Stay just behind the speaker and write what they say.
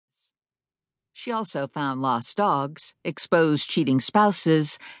She also found lost dogs, exposed cheating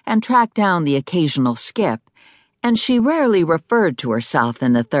spouses, and tracked down the occasional skip, and she rarely referred to herself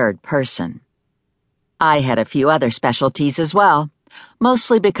in the third person. I had a few other specialties as well,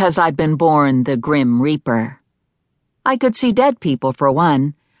 mostly because I'd been born the Grim Reaper. I could see dead people, for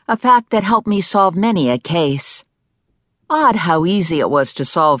one, a fact that helped me solve many a case. Odd how easy it was to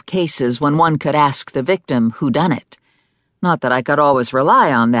solve cases when one could ask the victim whodunit. Not that I could always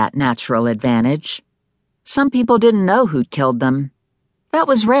rely on that natural advantage. Some people didn't know who'd killed them. That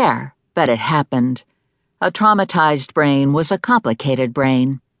was rare, but it happened. A traumatized brain was a complicated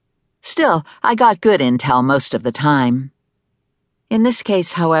brain. Still, I got good intel most of the time. In this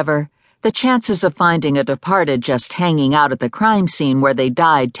case, however, the chances of finding a departed just hanging out at the crime scene where they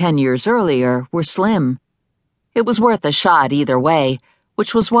died 10 years earlier were slim. It was worth a shot either way,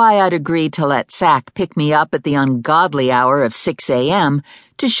 which was why I'd agreed to let Sack pick me up at the ungodly hour of 6 a.m.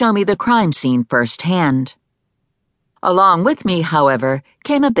 to show me the crime scene firsthand. Along with me, however,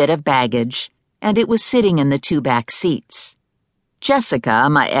 came a bit of baggage, and it was sitting in the 2 back seats. Jessica,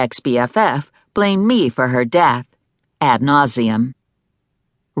 my ex-BFF, blamed me for her death, ad nauseum.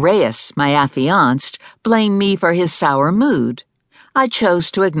 Reyes, my affianced, blamed me for his sour mood. I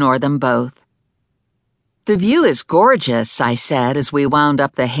chose to ignore them both. "The view is gorgeous," I said as we wound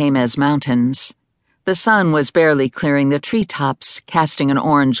up the Jemez Mountains. The sun was barely clearing the treetops, casting an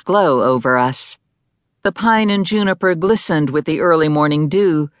orange glow over us. The pine and juniper glistened with the early morning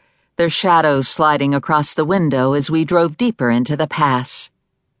dew, their shadows sliding across the window as we drove deeper into the pass.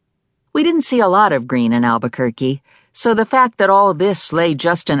 We didn't see a lot of green in Albuquerque, so the fact that all this lay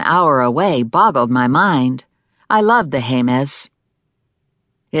just an hour away boggled my mind. I loved the Jemez.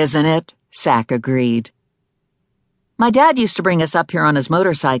 "Isn't it?" Sack agreed. "My dad used to bring us up here on his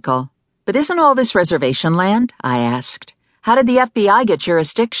motorcycle. But isn't all this reservation land?" I asked. "How did the FBI get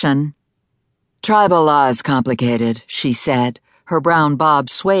jurisdiction?" "Tribal law is complicated," she said, her brown bob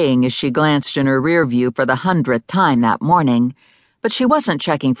swaying as she glanced in her rear view for the 100th time that morning. But she wasn't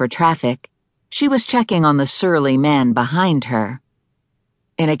checking for traffic. She was checking on the surly man behind her.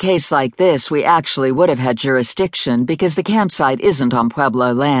 "In a case like this, we actually would have had jurisdiction because the campsite isn't on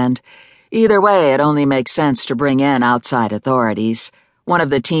Pueblo land. Either way, it only makes sense to bring in outside authorities. One of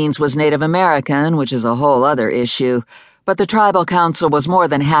the teens was Native American, which is a whole other issue, but the tribal council was more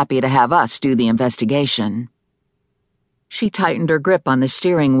than happy to have us do the investigation." She tightened her grip on the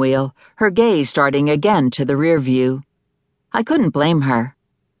steering wheel, her gaze darting again to the rear view. I couldn't blame her.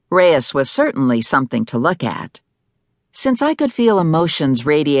 Reyes was certainly something to look at. Since I could feel emotions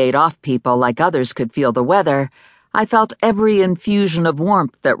radiate off people like others could feel the weather, I felt every infusion of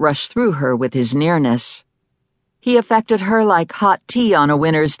warmth that rushed through her with his nearness. He affected her like hot tea on a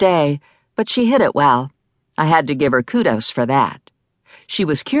winter's day, but she hid it well. I had to give her kudos for that. She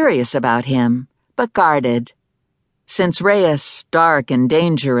was curious about him, but guarded. Since Reyes, dark and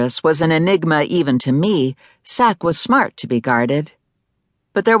dangerous, was an enigma even to me, Sack was smart to be guarded.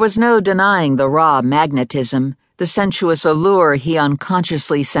 But there was no denying the raw magnetism, the sensuous allure he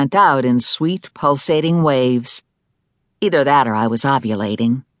unconsciously sent out in sweet, pulsating waves. Either that or I was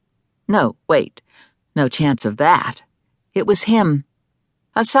ovulating. No, wait. No chance of that. It was him.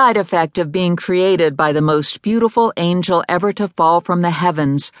 A side effect of being created by the most beautiful angel ever to fall from the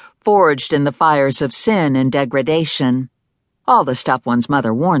heavens, forged in the fires of sin and degradation. All the stuff one's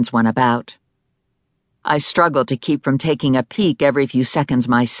mother warns one about. I struggled to keep from taking a peek every few seconds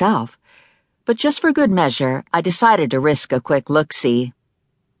myself, but just for good measure, I decided to risk a quick look-see.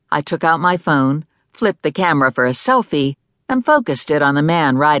 I took out my phone, flipped the camera for a selfie, and focused it on the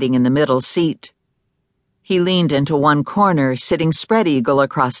man riding in the middle seat. He leaned into one corner, sitting spread-eagle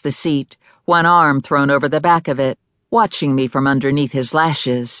across the seat, one arm thrown over the back of it, watching me from underneath his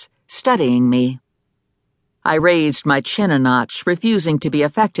lashes, studying me. I raised my chin a notch, refusing to be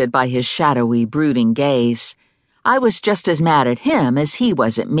affected by his shadowy, brooding gaze. I was just as mad at him as he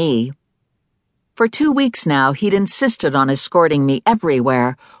was at me. For 2 weeks now, he'd insisted on escorting me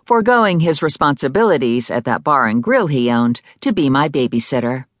everywhere, foregoing his responsibilities at that bar and grill he owned to be my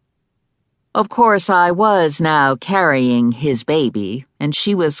babysitter. Of course, I was now carrying his baby, and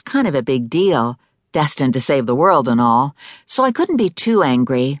she was kind of a big deal, destined to save the world and all, so I couldn't be too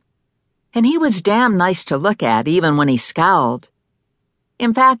angry. And he was damn nice to look at, even when he scowled.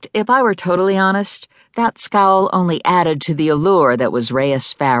 In fact, if I were totally honest, that scowl only added to the allure that was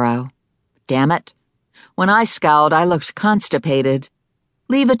Reyes Farrow. Damn it. When I scowled, I looked constipated.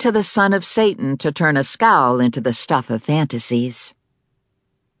 Leave it to the son of Satan to turn a scowl into the stuff of fantasies.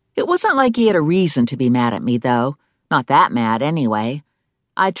 It wasn't like he had a reason to be mad at me, though. Not that mad, anyway.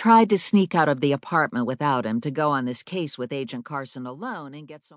 I tried to sneak out of the apartment without him to go on this case with Agent Carson alone and get some